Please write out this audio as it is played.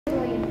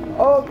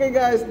Okay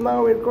guys,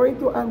 now we're going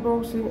to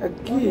unboxing a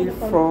gift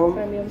from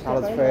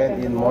Charles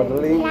friend in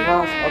modeling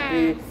class.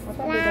 Okay,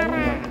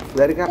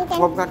 dari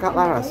from kakak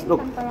Laras.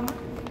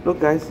 Look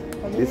guys,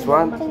 this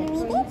one.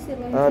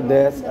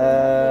 There's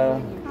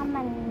a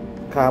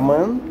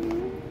common,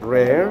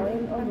 rare,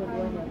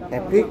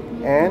 epic,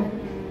 and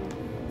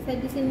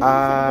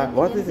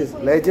what is this?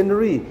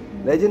 Legendary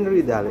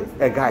darling.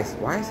 Guys,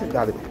 why is it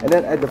darling? And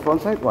then at the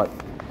front side, what?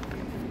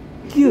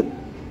 Cute.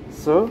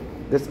 So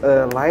there's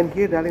a line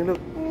here, darling.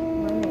 Look.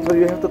 So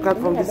you have to cut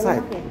from this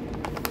side.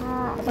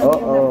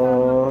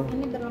 Oh.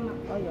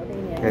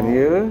 Can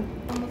you?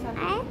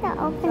 I have to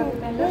open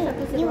it.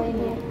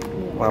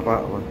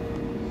 Apa?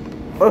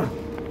 Oh.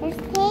 There's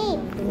tape.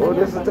 Oh,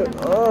 there's a tape.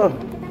 Oh.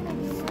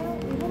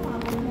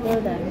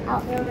 Oh,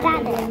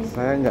 got it.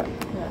 Saya enggak.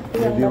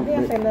 Yang tadi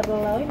yang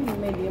tenderloin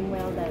medium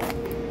well done.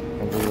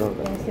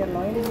 Yang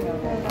sirloin well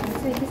done.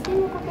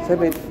 Saya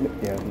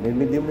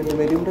medium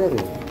rare.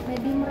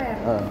 Medium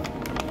rare.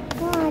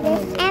 Oh,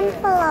 there's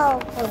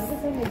envelope.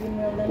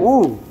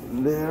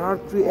 There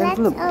are 3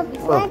 envelopes.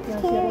 Let's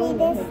carry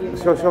this.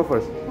 Show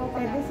first.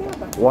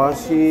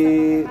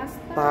 Washi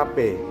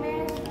tape.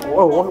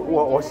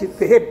 Washi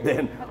tape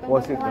then.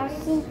 Washi Tape.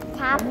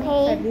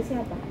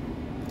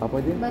 apa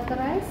aja? Butter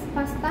rice,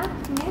 pasta,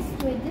 mash,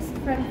 wedges,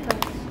 french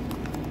fries.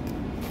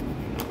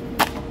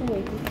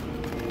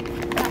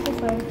 Aku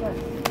french fries.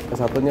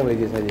 Satunya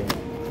wedges saja.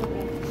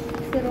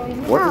 Zero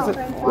ini What is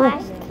it?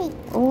 Wash tape.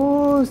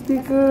 Oh,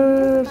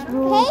 stickers,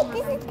 bro. Tape,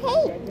 this is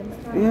tape.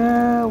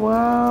 Yeah,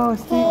 wow,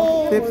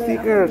 tape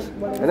stickers.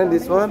 And then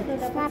this one.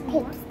 It's not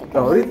tape sticker.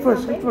 Oh, read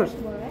first.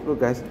 Look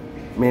guys,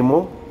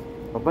 memo.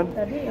 Open.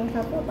 Tadi yang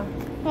satu apa?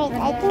 Wait,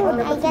 I think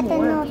I get a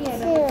note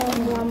too.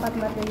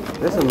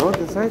 There's a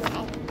note inside.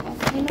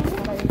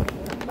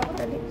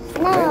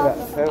 No,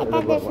 I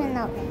thought there's a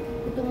note.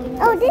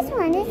 Oh, this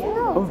one, there's a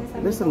note. Oh,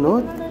 there's a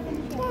note.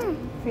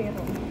 Yeah.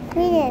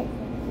 Read it.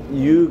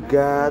 You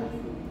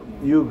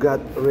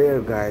got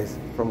rare guys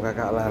from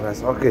kakak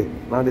Laras. Okay,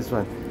 now this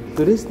one.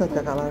 Today's not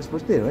kakak Laras'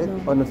 birthday, right?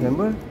 On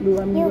November. You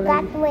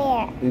got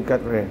where? You got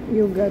rare.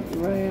 You got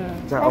rare.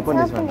 Let's open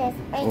this one.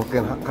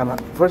 Okay,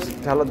 first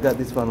Charlotte got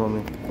this one,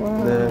 mommy.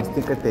 Wow. The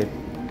sticker tape.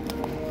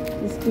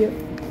 It's cute.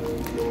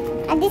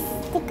 And this is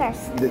stickers.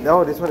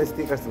 Oh, this one is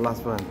stickers. The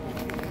last one.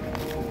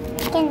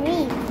 You can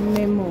read.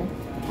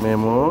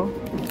 Memo.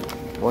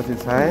 What's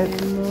inside?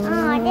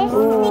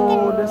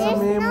 Oh, there's There's a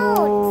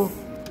memo. notes.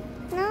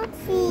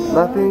 Notes.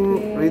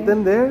 Nothing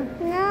written there?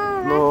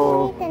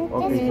 No, nothing written.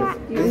 Okay, Just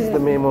this is the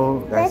memo,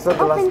 guys. Let's So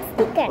the open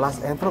stickers.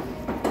 last envelope.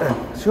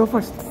 Show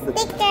first.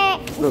 Sticker.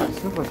 Look,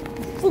 show first.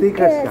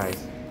 Stickers, guys.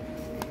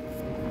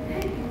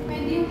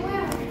 Medium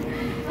well.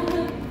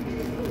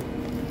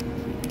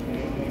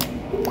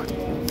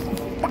 Ooh,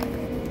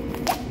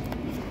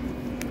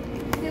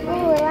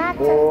 lots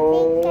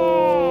of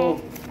stickers.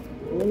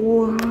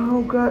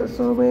 Wow, got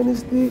so many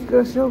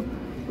stickers.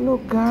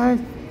 Look, guys.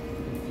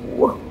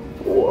 Whoa.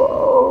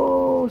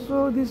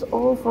 So this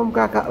all from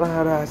kakak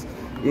Laras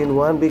in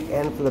one big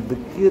envelope, the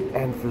cute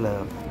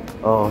envelope.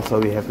 Oh, so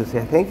we have to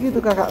say thank you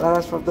to kakak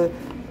Laras for the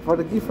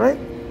gift, right?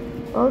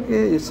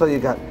 Okay, so you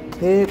got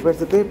tape. Where's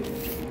the tape?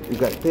 You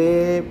got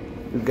tape.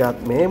 You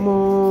got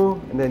memo,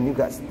 and then you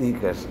got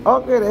stickers.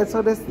 Okay, then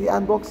so that's the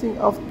unboxing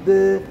of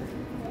the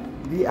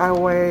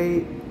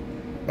DIY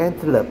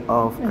envelope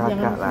of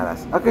kakak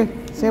Laras. Okay,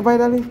 say bye,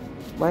 darling.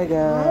 Bye,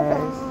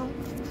 guys.